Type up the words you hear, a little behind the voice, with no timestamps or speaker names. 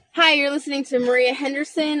Hi, you're listening to Maria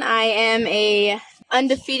Henderson. I am a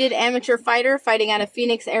undefeated amateur fighter fighting out of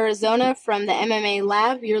Phoenix, Arizona from the MMA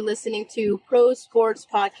Lab. You're listening to Pro Sports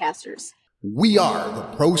Podcasters. We are the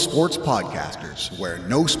Pro Sports Podcasters, where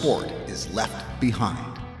no sport is left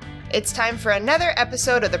behind. It's time for another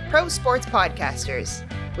episode of the Pro Sports Podcasters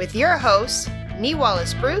with your hosts, Nee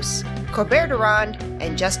Wallace-Bruce, Corbett Durand,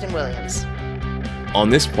 and Justin Williams. On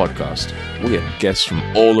this podcast, we have guests from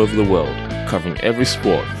all over the world, covering every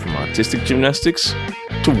sport from artistic gymnastics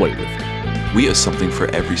to weightlifting. We have something for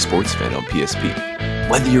every sports fan on PSP.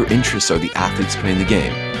 Whether your interests are the athletes playing the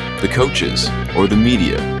game, the coaches, or the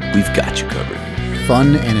media, we've got you covered.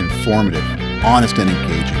 Fun and informative, honest and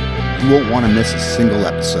engaging. You won't want to miss a single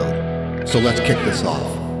episode. So let's kick this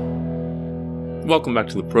off. Welcome back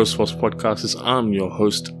to the Pro Sports Podcasters. I'm your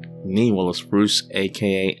host, Nee Wallace-Bruce,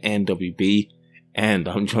 aka NWB, and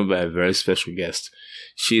I'm joined by a very special guest.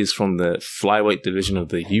 She is from the flyweight division of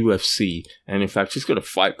the UFC, and in fact, she's got a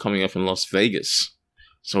fight coming up in Las Vegas.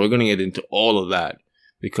 So we're going to get into all of that,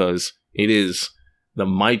 because it is the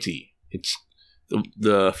mighty, it's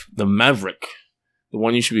the Maverick, the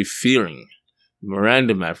one you should be fearing,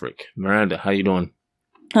 Miranda Maverick. Miranda, how you doing?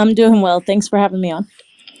 I'm doing well. Thanks for having me on.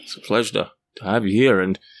 It's a pleasure to have you here.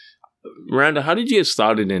 And Miranda, how did you get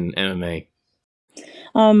started in MMA?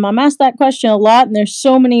 I'm asked that question a lot, and there's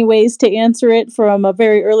so many ways to answer it from a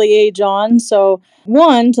very early age on. So,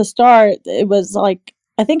 one, to start, it was I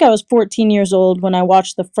think I was 14 years old when I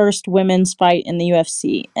watched the first women's fight in the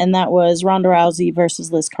UFC, and that was Ronda Rousey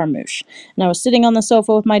versus Liz Carmouche. And I was sitting on the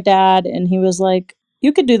sofa with my dad, and he was like,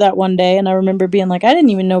 "You could do that one day." And I remember being like, "I didn't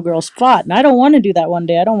even know girls fought, and I don't want to do that one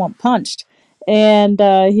day. I don't want punched." And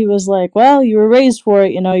he was like, "Well, you were raised for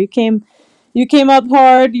it. You came up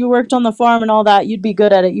hard, you worked on the farm and all that, you'd be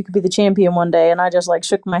good at it, you could be the champion one day." And I just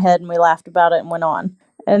shook my head and we laughed about it and went on.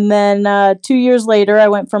 And then 2 years later, I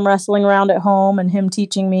went from wrestling around at home and him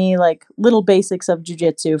teaching me little basics of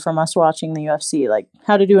jiu-jitsu from us watching the UFC, like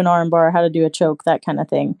how to do an arm bar, how to do a choke, that kind of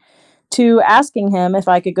thing, to asking him if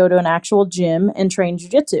I could go to an actual gym and train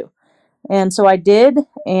jiu-jitsu. And so I did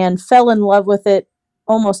and fell in love with it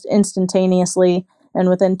almost instantaneously. And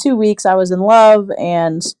within 2 weeks, I was in love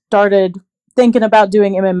and started thinking about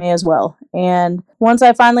doing MMA as well. And once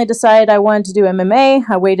I finally decided I wanted to do MMA,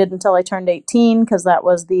 I waited until I turned 18 because that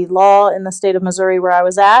was the law in the state of Missouri where I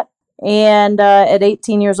was at. And at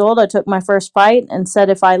 18 years old, I took my first fight and said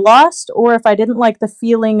if I lost or if I didn't like the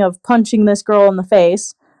feeling of punching this girl in the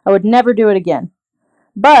face, I would never do it again.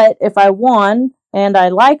 But if I won and I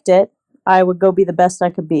liked it, I would go be the best I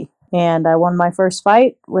could be. And I won my first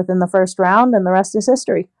fight within the first round, and the rest is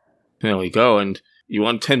history. There we go. And you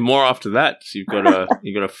won 10 more after that. So you've got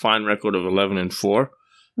a fine record of 11-4. Mm-hmm.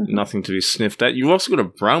 Nothing to be sniffed at. You've also got a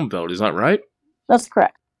brown belt, is that right? That's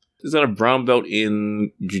correct. Is that a brown belt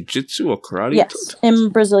in jiu-jitsu or karate? Yes, in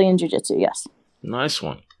Brazilian jiu-jitsu, yes. Nice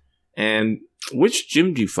one. And which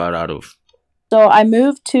gym do you fight out of? So I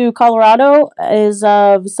moved to Colorado as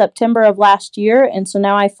of September of last year, and so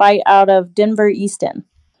now I fight out of Denver East End.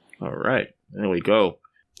 All right, there we go.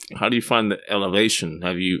 How do you find the elevation?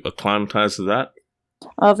 Have you acclimatized to that?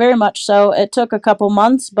 Very much so. It took a couple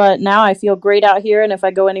months, but now I feel great out here, and if I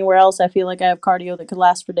go anywhere else, I feel like I have cardio that could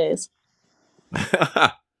last for days.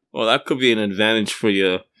 Well, that could be an advantage for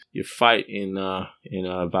your fight in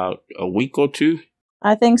about a week or two.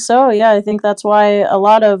 I think so, yeah. I think that's why a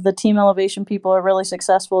lot of the team elevation people are really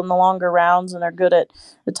successful in the longer rounds and are good at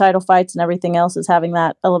the title fights and everything else, is having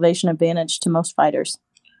that elevation advantage to most fighters.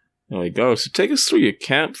 There we go. So take us through your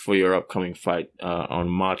camp for your upcoming fight on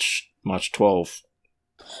March 12th.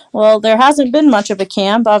 Well, there hasn't been much of a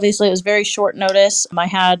camp. Obviously, it was very short notice. I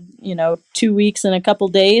had, 2 weeks and a couple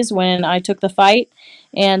days when I took the fight.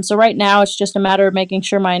 And so right now it's just a matter of making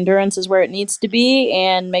sure my endurance is where it needs to be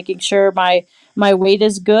and making sure my weight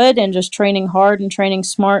is good and just training hard and training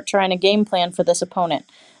smart, trying to game plan for this opponent.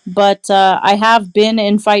 But I have been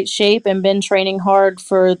in fight shape and been training hard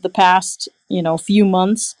for the past, few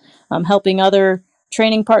months, helping other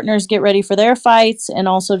training partners get ready for their fights, and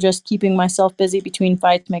also just keeping myself busy between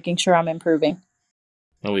fights, making sure I'm improving.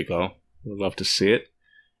 There we go. We'd love to see it.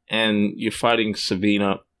 And you're fighting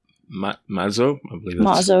Sabina Mazo, I believe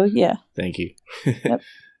that's... Mazo, yeah. Thank you. Yep.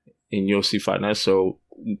 In UFC Fight Night, so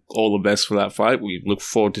all the best for that fight. We look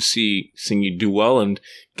forward to seeing you do well and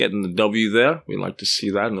getting the W there. We'd like to see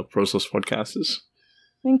that in the Pro Sports Podcasters.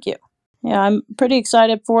 Thank you. Yeah, I'm pretty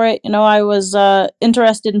excited for it. I was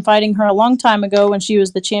interested in fighting her a long time ago when she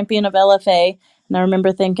was the champion of LFA. And I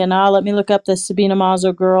remember thinking, let me look up this Sabina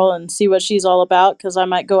Mazo girl and see what she's all about, because I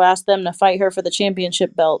might go ask them to fight her for the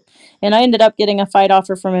championship belt. And I ended up getting a fight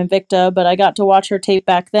offer from Invicta, but I got to watch her tape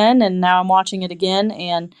back then, and now I'm watching it again.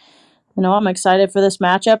 And I'm excited for this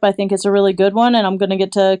matchup. I think it's a really good one, and I'm going to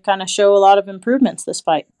get to kind of show a lot of improvements this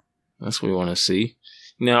fight. That's what we want to see.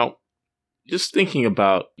 Now, just thinking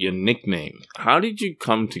about your nickname, how did you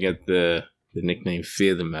come to get the nickname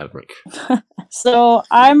Fear the Maverick? So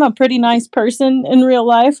I'm a pretty nice person in real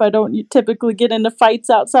life. I don't typically get into fights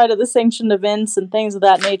outside of the sanctioned events and things of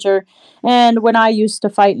that nature. And when I used to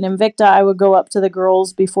fight in Invicta, I would go up to the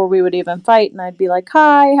girls before we would even fight, and I'd be like,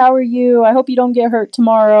 "Hi, how are you? I hope you don't get hurt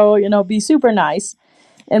tomorrow." Be super nice.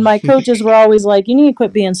 And my coaches were always like, "You need to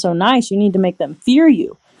quit being so nice. You need to make them fear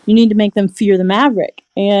you. You need to make them fear the Maverick."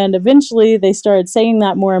 And eventually they started saying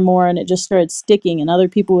that more and more, and it just started sticking, and other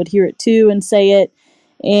people would hear it too and say it.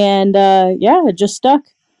 And it just stuck.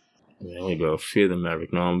 There we go, Fear the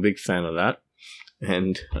Maverick. No, I'm a big fan of that.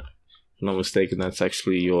 And if I'm not mistaken, that's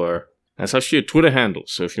actually your Twitter handle.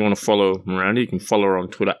 So if you want to follow Miranda, you can follow her on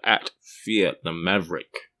Twitter at Fear the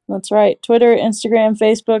Maverick. That's right. Twitter, Instagram,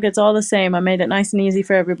 Facebook, it's all the same. I made it nice and easy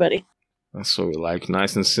for everybody. That's what we like.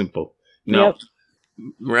 Nice and simple. Now,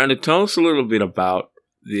 Miranda, tell us a little bit about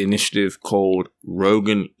the initiative called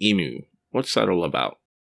Rogan Emu. What's that all about?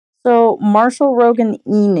 So Marshall Rogan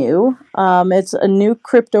Inu, it's a new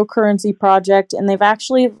cryptocurrency project, and they've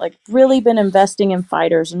actually really been investing in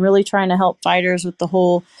fighters and really trying to help fighters with the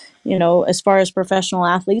whole, as far as professional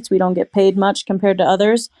athletes, we don't get paid much compared to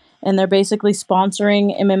others, and they're basically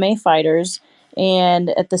sponsoring MMA fighters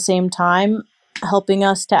and at the same time helping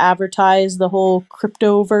us to advertise the whole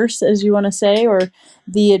cryptoverse, as you want to say, or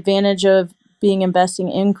the advantage of investing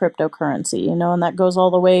in cryptocurrency, and that goes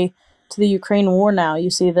all the way to the Ukraine war now. You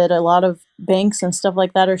see that a lot of banks and stuff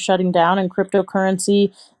like that are shutting down, and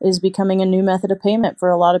cryptocurrency is becoming a new method of payment for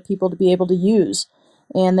a lot of people to be able to use.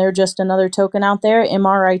 And they're just another token out there.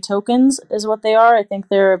 MRI tokens is what they are. I think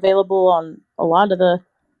they're available on a lot of the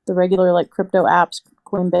regular crypto apps,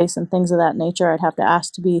 Coinbase and things of that nature. I'd have to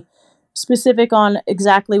ask to be specific on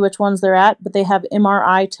exactly which ones they're at, but they have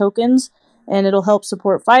MRI tokens, and it'll help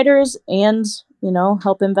support fighters and,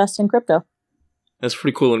 help invest in crypto. That's a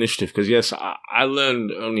pretty cool initiative because, yes, I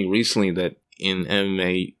learned only recently that in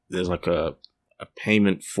MMA there's a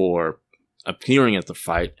payment for appearing at the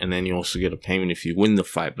fight, and then you also get a payment if you win the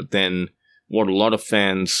fight. But then what a lot of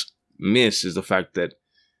fans miss is the fact that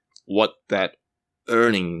what that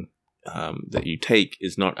earning that you take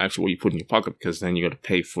is not actually what you put in your pocket, because then you got to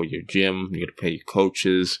pay for your gym, you got to pay your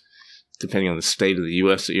coaches. Depending on the state of the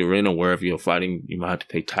U.S. that you're in or wherever you're fighting, you might have to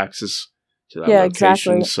pay taxes to that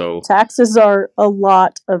location. Exactly. So taxes are a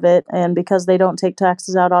lot of it, and because they don't take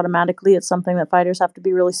taxes out automatically, it's something that fighters have to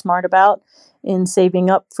be really smart about in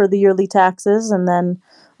saving up for the yearly taxes. And then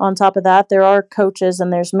on top of that, there are coaches,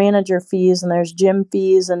 and there's manager fees, and there's gym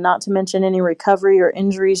fees, and not to mention any recovery or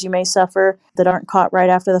injuries you may suffer that aren't caught right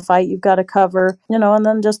after the fight you've got to cover, and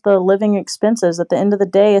then just the living expenses. At the end of the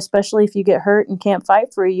day, especially if you get hurt and can't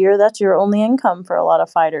fight for a year, that's your only income for a lot of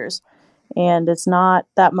fighters. And it's not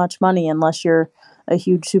that much money unless you're a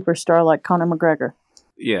huge superstar like Conor McGregor.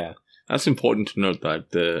 Yeah, that's important to note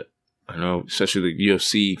that I know especially the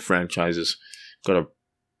UFC franchises got a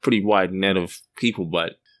pretty wide net of people,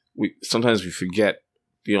 but sometimes we forget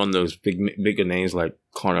beyond those bigger names like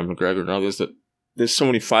Conor McGregor and others that there's so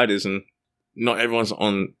many fighters and not everyone's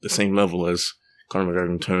on the same level as Conor McGregor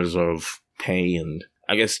in terms of pay and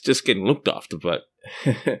I guess just getting looked after, but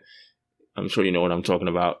I'm sure you know what I'm talking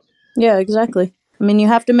about. Yeah, exactly. I mean, you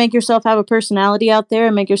have to make yourself have a personality out there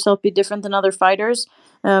and make yourself be different than other fighters.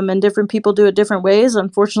 And different people do it different ways.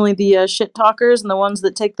 Unfortunately, the shit talkers and the ones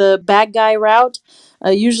that take the bad guy route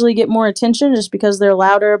usually get more attention just because they're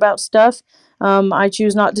louder about stuff. I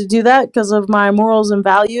choose not to do that because of my morals and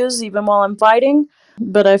values, even while I'm fighting.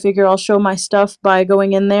 But I figure I'll show my stuff by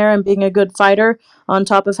going in there and being a good fighter on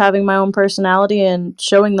top of having my own personality and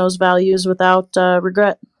showing those values without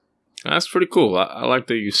regret. That's pretty cool. I like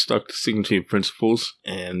that you stuck to sticking to your principles,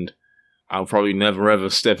 and I'll probably never ever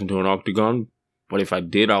step into an octagon, but if I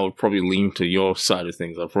did, I would probably lean to your side of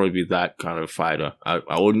things. I'll probably be that kind of fighter.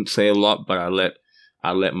 I wouldn't say a lot, but I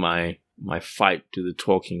let my fight do the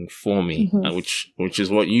talking for me, which is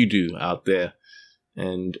what you do out there.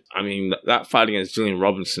 And I mean that fight against Jillian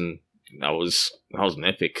Robinson, that was an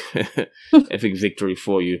epic epic victory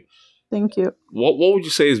for you. Thank you. What would you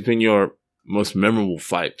say has been your most memorable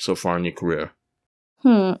fight so far in your career?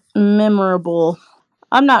 Memorable.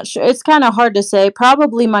 I'm not sure. It's kind of hard to say.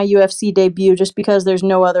 Probably my UFC debut, just because there's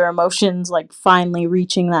no other emotions like finally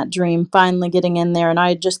reaching that dream, finally getting in there. And I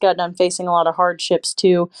had just got done facing a lot of hardships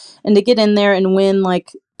too. And to get in there and win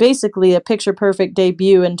like basically a picture perfect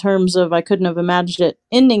debut in terms of I couldn't have imagined it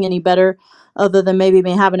ending any better other than maybe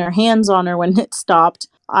me having her hands on her when it stopped.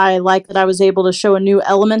 I like that I was able to show a new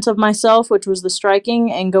element of myself, which was the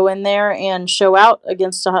striking, and go in there and show out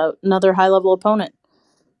against another high-level opponent.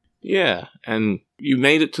 Yeah, and you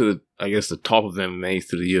made it to the top of MMA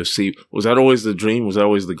through the UFC. Was that always the dream? Was that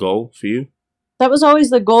always the goal for you? That was always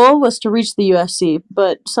the goal, was to reach the UFC,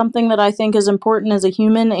 but something that I think is important as a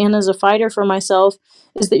human and as a fighter for myself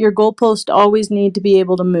is that your goalposts always need to be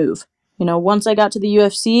able to move. Once I got to the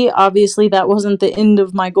UFC, obviously that wasn't the end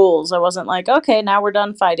of my goals. I wasn't like, okay, now we're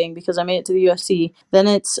done fighting because I made it to the UFC. Then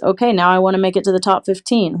it's, okay, now I want to make it to the top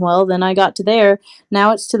 15. Well, then I got to there.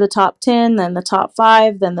 Now it's to the top 10, then the top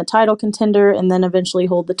 5, then the title contender, and then eventually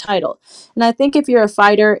hold the title. And I think if you're a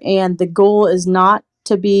fighter and the goal is not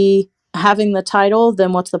to be having the title,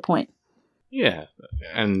 then what's the point? Yeah,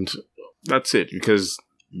 and that's it, because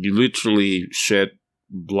you literally shed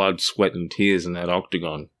blood, sweat, and tears in that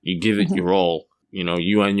octagon. You give it your all.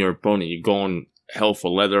 You and your opponent, you go on hell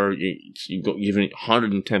for leather. You go giving it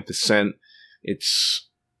 110%.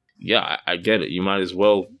 I get it. You might as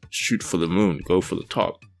well shoot for the moon, go for the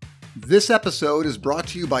top. This episode is brought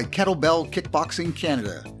to you by Kettlebell Kickboxing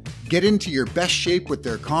Canada. Get into your best shape with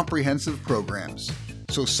their comprehensive programs.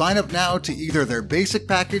 So sign up now to either their basic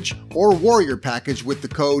package or warrior package with the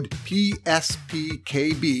code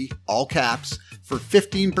PSPKB, all caps, for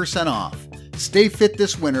 15% off. Stay fit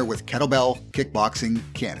this winter with Kettlebell Kickboxing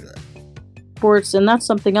Canada. Sports, and that's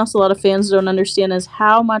something else a lot of fans don't understand, is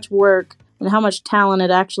how much work and how much talent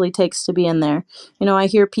it actually takes to be in there. I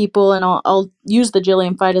hear people, and I'll use the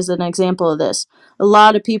Jillian fight as an example of this. A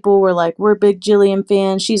lot of people were like, we're big Jillian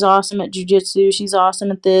fans. She's awesome at jiu-jitsu. She's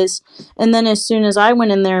awesome at this. And then as soon as I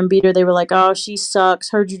went in there and beat her, they were like, oh, she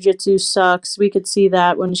sucks. Her jiu-jitsu sucks. We could see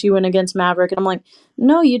that when she went against Maverick. And I'm like,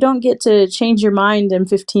 no, you don't get to change your mind in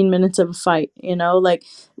 15 minutes of a fight.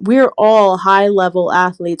 We're all high-level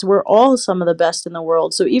athletes. We're all some of the best in the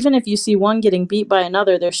world. So even if you see one getting beat by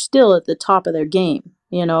another, they're still at the top of their game.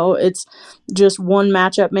 It's just one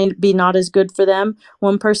matchup may be not as good for them.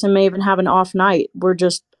 One person may even have an off night. We're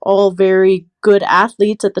just all very good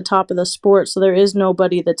athletes at the top of the sport, so there is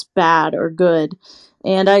nobody that's bad or good.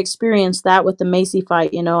 And I experienced that with the Macy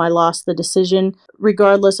fight. I lost the decision,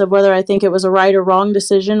 regardless of whether I think it was a right or wrong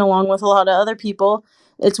decision, along with a lot of other people.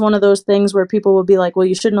 It's one of those things where people will be like, well,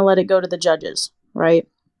 you shouldn't have let it go to the judges, right?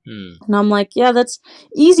 And I'm like, yeah, that's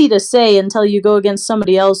easy to say until you go against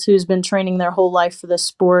somebody else who's been training their whole life for this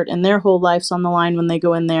sport and their whole life's on the line when they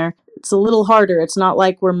go in there. It's a little harder. It's not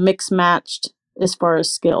like we're mixed matched as far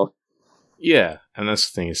as skill. Yeah, and that's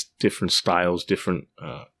the thing. It's different styles, different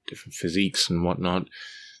physiques and whatnot.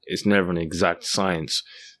 It's never an exact science.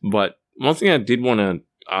 But one thing I did want to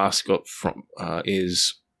ask up from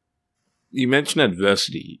is, you mentioned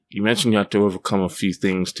adversity. You mentioned you had to overcome a few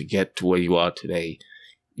things to get to where you are today.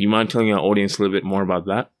 You mind telling our audience a little bit more about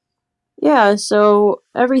that? Yeah, so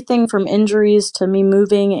everything from injuries to me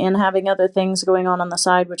moving and having other things going on the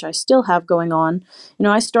side, which I still have going on.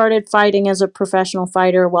 I started fighting as a professional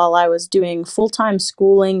fighter while I was doing full-time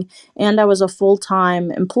schooling, and I was a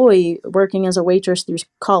full-time employee working as a waitress through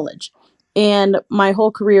college. And my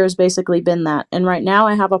whole career has basically been that. And right now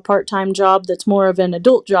I have a part-time job that's more of an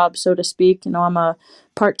adult job, so to speak. I'm a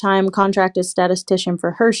part-time contracted statistician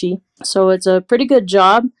for Hershey. So it's a pretty good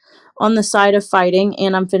job on the side of fighting,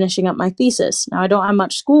 and I'm finishing up my thesis. Now, I don't have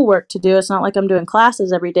much schoolwork to do. It's not like I'm doing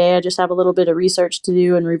classes every day. I just have a little bit of research to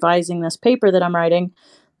do and revising this paper that I'm writing.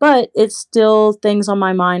 But it's still things on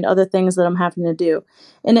my mind, other things that I'm having to do.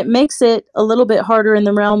 And it makes it a little bit harder in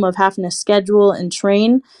the realm of having to schedule and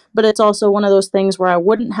train, but it's also one of those things where I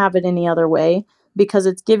wouldn't have it any other way because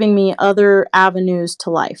it's giving me other avenues to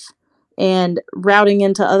life. And routing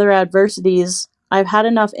into other adversities, I've had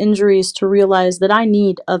enough injuries to realize that I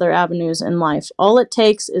need other avenues in life. All it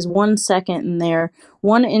takes is 1 second in there,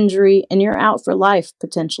 one injury, and you're out for life,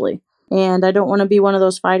 potentially. And I don't want to be one of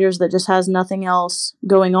those fighters that just has nothing else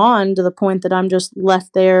going on to the point that I'm just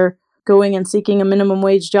left there going and seeking a minimum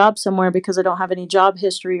wage job somewhere because I don't have any job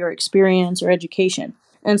history or experience or education.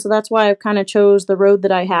 And so that's why I've kind of chose the road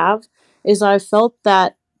that I have, is I've felt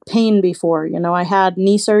that pain before. I had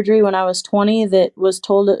knee surgery when I was 20 that was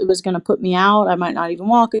told it was going to put me out. I might not even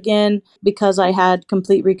walk again because I had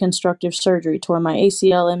complete reconstructive surgery, tore my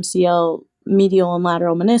ACL, MCL, medial and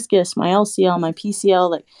lateral meniscus, my LCL, my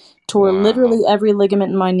PCL, tore literally every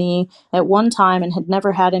ligament in my knee at one time and had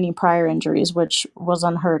never had any prior injuries, which was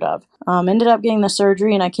unheard of. Ended up getting the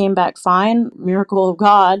surgery and I came back fine, miracle of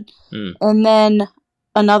God. And then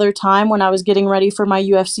another time when I was getting ready for my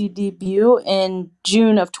UFC debut in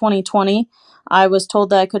June of 2020, I was told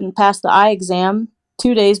that I couldn't pass the eye exam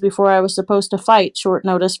 2 days before I was supposed to fight, short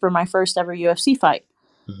notice for my first ever UFC fight.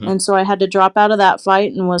 And so I had to drop out of that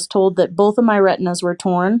fight and was told that both of my retinas were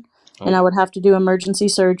torn and I would have to do emergency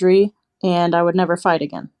surgery and I would never fight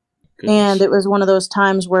again. Goodness. And it was one of those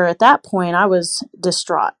times where at that point I was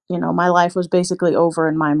distraught. You know, my life was basically over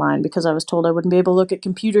in my mind because I was told I wouldn't be able to look at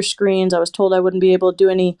computer screens. I was told I wouldn't be able to do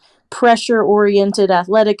any pressure-oriented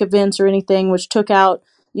athletic events or anything, which took out,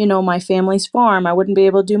 you know, my family's farm. I wouldn't be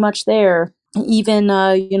able to do much there. Even,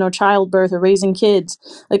 you know, childbirth or raising kids,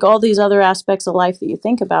 like all these other aspects of life that you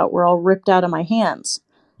think about were all ripped out of my hands.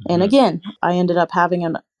 And again, I ended up having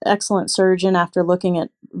an excellent surgeon after looking at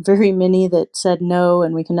very many that said no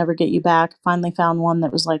and we can never get you back. Finally found one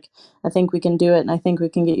that was like, I think we can do it and I think we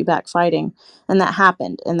can get you back fighting. And that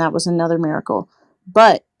happened, and that was another miracle.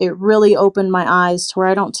 But it really opened my eyes to where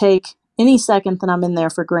I don't take any second that I'm in there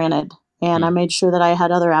for granted. And I made sure that I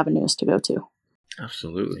had other avenues to go to.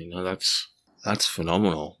 Absolutely. No, that's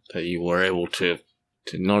phenomenal that you were able to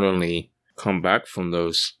not only come back from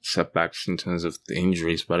those setbacks in terms of the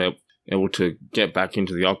injuries, but able to get back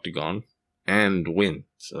into the octagon and win.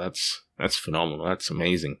 So that's phenomenal. That's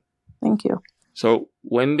amazing. Thank you. So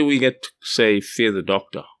when do we get to say Fear the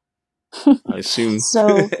Doctor? I assume.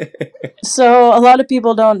 So a lot of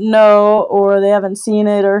people don't know or they haven't seen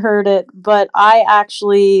it or heard it, but I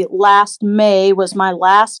actually last May was my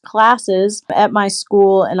last classes at my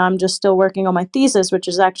school, and I'm just still working on my thesis, which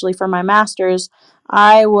is actually for my master's.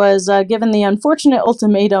 I was given the unfortunate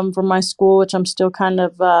ultimatum from my school, which I'm still kind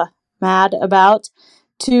of mad about,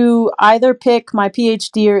 to either pick my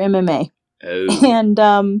PhD or MMA. Oh.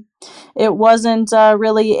 And it wasn't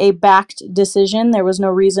really a backed decision. There was no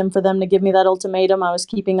reason for them to give me that ultimatum. I was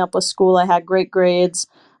keeping up with school. I had great grades.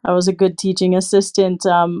 I was a good teaching assistant.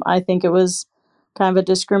 I think it was kind of a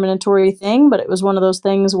discriminatory thing, but it was one of those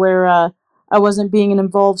things where I wasn't being an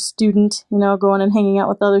involved student, you know, going and hanging out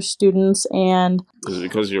with other students. And is it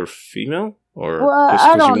because you're female? Or well, just I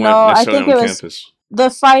 'cause don't you know. weren't I necessarily think it on was campus? the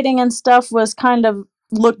fighting and stuff was kind of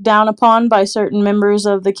looked down upon by certain members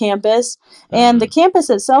of the campus, and the campus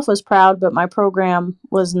itself was proud, but my program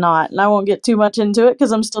was not. And I won't get too much into it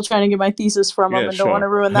because I'm still trying to get my thesis from them and don't want to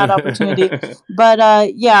ruin that opportunity.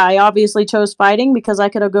 But yeah, I obviously chose fighting because I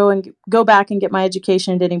could go back and get my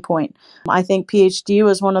education at any point. I think PhD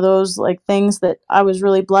was one of those like things that I was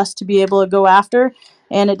really blessed to be able to go after.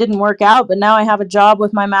 And it didn't work out, but now I have a job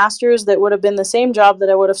with my master's that would have been the same job that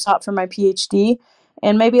I would have sought for my PhD.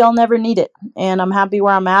 And maybe I'll never need it. And I'm happy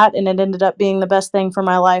where I'm at. And it ended up being the best thing for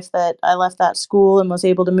my life that I left that school and was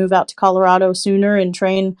able to move out to Colorado sooner and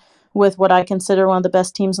train with what I consider one of the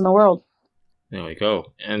best teams in the world. There we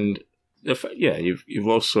go. And yeah, you've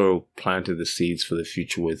also planted the seeds for the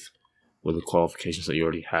future with the qualifications that you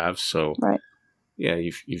already have. So right. Yeah,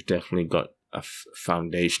 you've definitely got a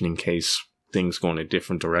foundation in case things go in a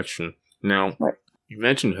different direction. Now, right. You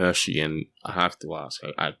mentioned Hershey, and I have to ask.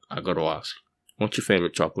 I got to ask. What's your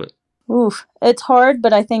favorite chocolate? Oof, it's hard,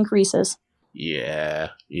 but I think Reese's. Yeah.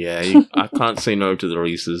 I can't say no to the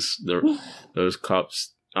Reese's. Those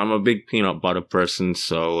cups. I'm a big peanut butter person,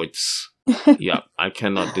 so it's yeah. I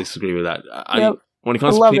cannot disagree with that. Yep. When it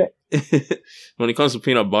comes I love it. When it comes to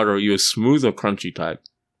peanut butter, are you a smooth or crunchy type?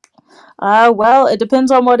 Well, it depends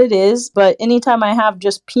on what it is, but anytime I have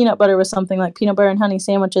just peanut butter with something like peanut butter and honey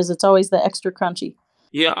sandwiches, it's always the extra crunchy.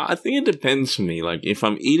 Yeah, I think it depends for me. Like, if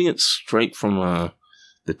I'm eating it straight from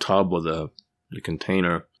the tub or the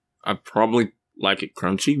container, I probably like it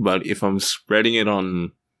crunchy. But if I'm spreading it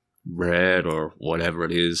on bread or whatever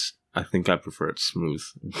it is, I think I prefer it smooth.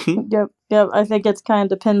 Yep. I think it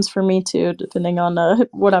kind of depends for me, too, depending on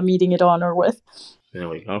what I'm eating it on or with. There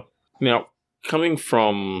we go. Now,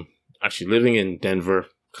 living in Denver,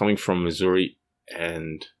 coming from Missouri,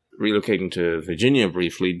 and relocating to Virginia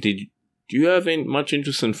briefly, do you have much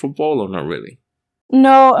interest in football or not really?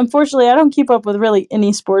 No, unfortunately, I don't keep up with really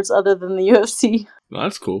any sports other than the UFC. Well,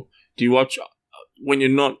 that's cool. Do you watch, when you're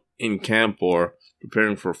not in camp or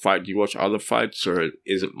preparing for a fight, do you watch other fights, or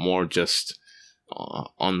is it more just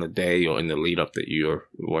on the day or in the lead up that you're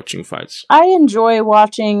watching fights? I enjoy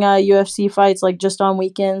watching UFC fights, like just on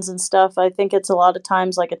weekends and stuff. I think it's a lot of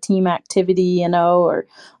times like a team activity, you know, or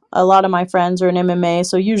a lot of my friends are in MMA,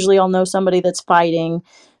 so usually I'll know somebody that's fighting.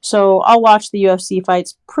 So I'll watch the UFC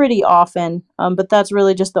fights pretty often, but that's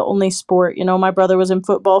really just the only sport. You know, my brother was in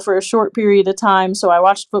football for a short period of time, so I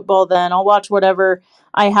watched football then. I'll watch whatever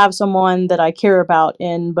I have someone that I care about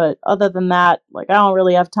in, but other than that, like, I don't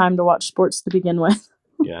really have time to watch sports to begin with.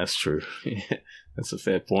 Yeah, that's true. That's a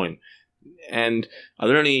fair point. And are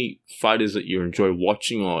there any fighters that you enjoy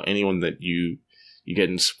watching, or anyone that you get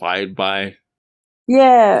inspired by?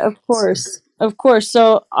 Yeah, of course. Of course.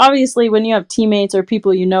 So obviously when you have teammates or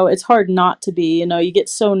people you know, it's hard not to be. You get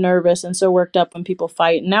so nervous and so worked up when people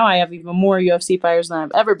fight. And now I have even more UFC fighters than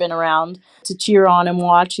I've ever been around to cheer on and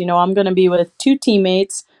watch. I'm going to be with 2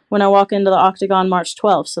 teammates when I walk into the Octagon March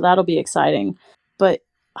 12th, so that'll be exciting. But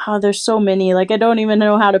there's so many. I don't even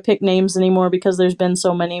know how to pick names anymore because there's been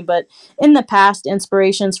so many. But in the past,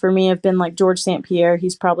 inspirations for me have been like George St. Pierre.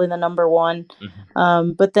 He's probably the number one.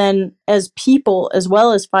 Mm-hmm. But then as people, as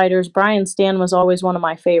well as fighters, Brian Stann was always one of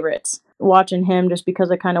my favorites. Watching him just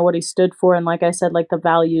because of kind of what he stood for. And like I said, the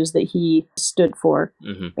values that he stood for.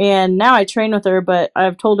 Mm-hmm. And now I train with her, but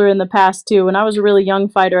I've told her in the past too, when I was a really young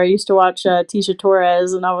fighter, I used to watch Tecia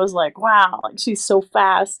Torres and I was like, wow, she's so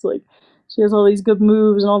fast. She has all these good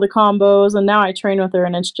moves and all the combos, and now I train with her,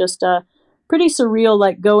 and it's just pretty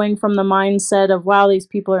surreal, going from the mindset of, wow, these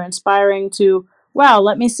people are inspiring to, wow,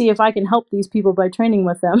 let me see if I can help these people by training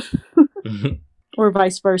with them. Mm-hmm. Or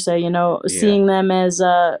vice versa, seeing them as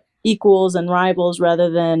equals and rivals rather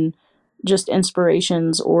than just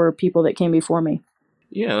inspirations or people that came before me.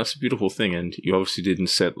 Yeah, that's a beautiful thing, and you obviously didn't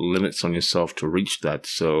set limits on yourself to reach that,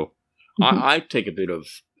 so mm-hmm. I take a bit of,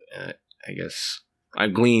 I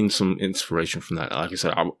gleaned some inspiration from that. Like I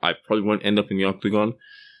said, I probably won't end up in the Octagon.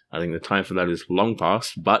 I think the time for that is long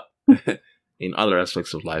past. But in other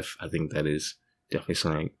aspects of life, I think that is definitely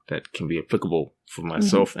something that can be applicable for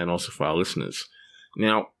myself mm-hmm. and also for our listeners.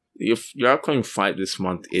 Now, if your upcoming fight this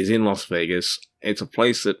month is in Las Vegas, it's a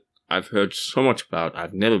place that I've heard so much about.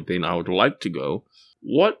 I've never been. I would like to go.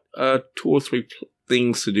 What 2 or 3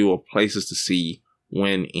 things to do or places to see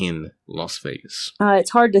when in Las Vegas?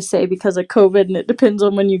 It's hard to say because of COVID, and it depends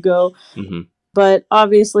on when you go. Mm-hmm. But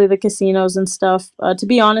obviously the casinos and stuff, to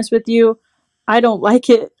be honest with you, I don't like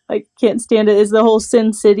it. I can't stand it. It's the whole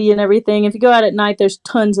Sin City and everything. If you go out at night, there's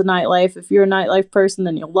tons of nightlife. If you're a nightlife person,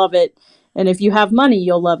 then you'll love it. And if you have money,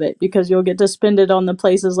 you'll love it because you'll get to spend it on the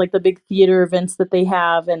places like the big theater events that they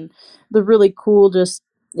have and the really cool just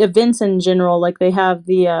events in general. They have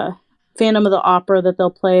the Phantom of the Opera that they'll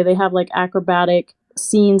play. They have acrobatic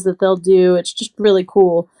scenes that they'll do. It's just really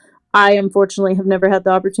cool. I unfortunately have never had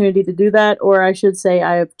the opportunity to do that, or I should say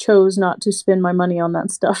I have chose not to spend my money on that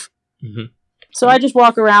stuff. Mm-hmm. So I just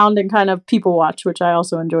walk around and kind of people watch, which I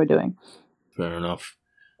also enjoy doing. Fair enough.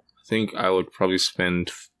 I think I would probably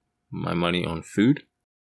spend my money on food.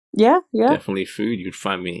 Yeah. Definitely food. You'd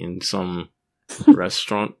find me in some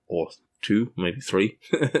restaurant or 2, maybe 3.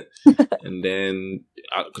 And then,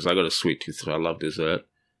 because I got a sweet tooth, so I love dessert.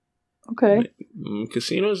 Okay.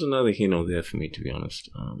 Casino's another there for me, to be honest.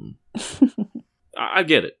 I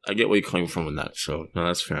get it. I get where you're coming from in that, so no,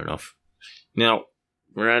 that's fair enough. Now,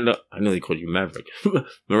 Miranda, I know they called you Maverick.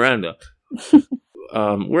 Miranda,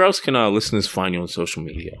 where else can our listeners find you on social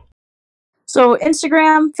media? So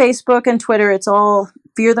Instagram, Facebook, and Twitter, it's all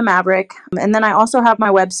Fear the Maverick. And then I also have my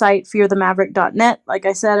website, fearthemaverick.net. Like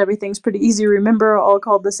I said, everything's pretty easy to remember, all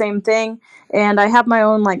called the same thing. And I have my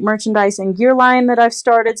own merchandise and gear line that I've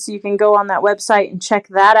started, so you can go on that website and check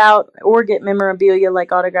that out or get memorabilia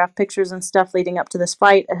like autographed pictures and stuff leading up to this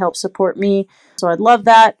fight. It helps support me, so I'd love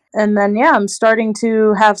that. And then, I'm starting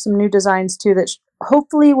to have some new designs too that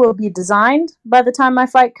hopefully will be designed by the time my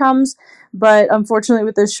fight comes. But unfortunately,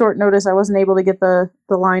 with this short notice, I wasn't able to get the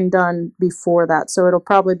line done before that. So it'll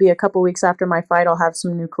probably be a couple weeks after my fight. I'll have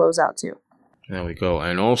some new clothes out too. There we go.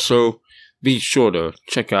 And also, be sure to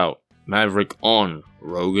check out Maverick on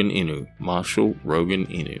Rogan Inu. Marshall Rogan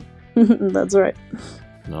Inu. That's right.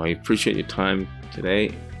 Now, I appreciate your time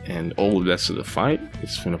today and all the best of the fight.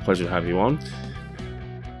 It's been a pleasure to have you on.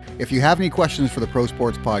 If you have any questions for the Pro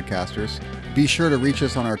Sports Podcasters, be sure to reach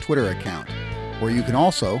us on our Twitter account, where you can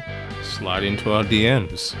also slide into our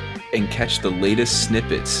DMs and catch the latest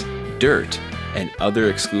snippets, dirt, and other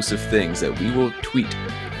exclusive things that we will tweet.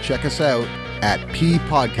 Check us out at P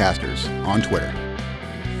Podcasters on Twitter.